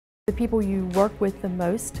The people you work with the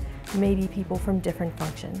most may be people from different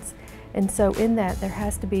functions. And so in that, there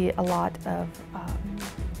has to be a lot of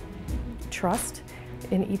trust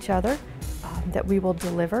in each other, that we will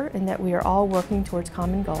deliver and that we are all working towards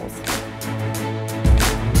common goals.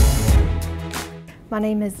 My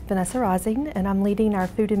name is Vanessa and I'm leading our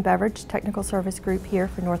Food and Beverage Technical Service Group here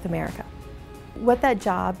for North America. What that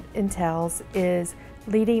job entails is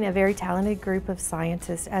leading a very talented group of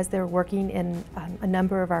scientists as they're working in a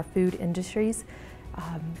number of our food industries.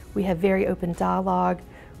 We have very open dialogue.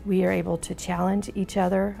 We are able to challenge each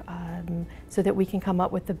other so that we can come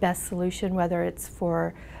up with the best solution, whether it's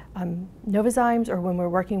for Novozymes or when we're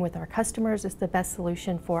working with our customers, it's the best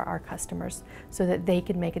solution for our customers so that they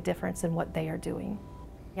can make a difference in what they are doing.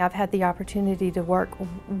 I've had the opportunity to work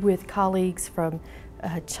with colleagues from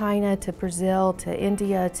China to Brazil to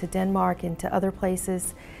India to Denmark and to other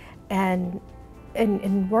places, and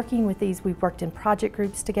in working with these, we've worked in project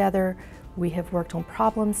groups together, we have worked on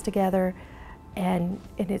problems together, and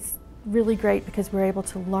it's really great because we're able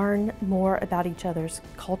to learn more about each other's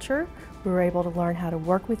culture. We're able to learn how to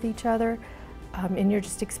work with each other, and you're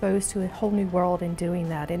just exposed to a whole new world in doing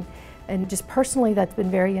that. And just personally, that's been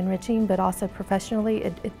very enriching, but also professionally,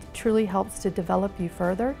 it truly helps to develop you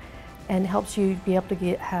further and helps you be able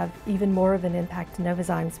to have even more of an impact to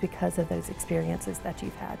Novozymes because of those experiences that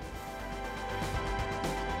you've had.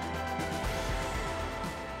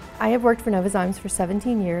 I have worked for Novozymes for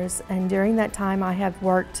 17 years, and during that time I have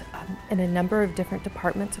worked in a number of different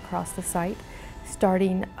departments across the site,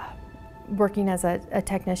 starting working as a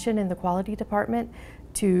technician in the quality department,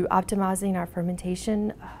 to optimizing our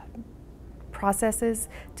fermentation processes,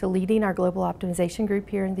 to leading our global optimization group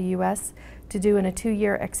here in the US, to doing a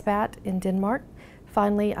 2-year expat in Denmark.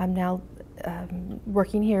 Finally, I'm now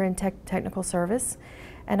working here in technical service.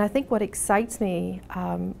 And I think what excites me,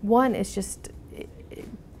 one is just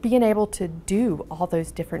being able to do all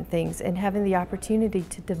those different things and having the opportunity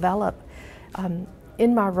to develop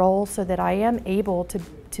in my role so that I am able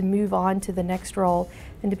to move on to the next role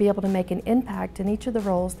and to be able to make an impact in each of the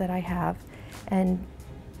roles that I have. And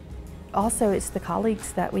also it's the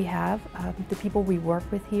colleagues that we have, the people we work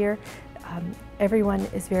with here. Everyone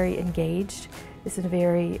is very engaged. It's a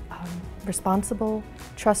very responsible,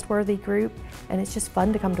 trustworthy group, and it's just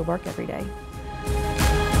fun to come to work every day.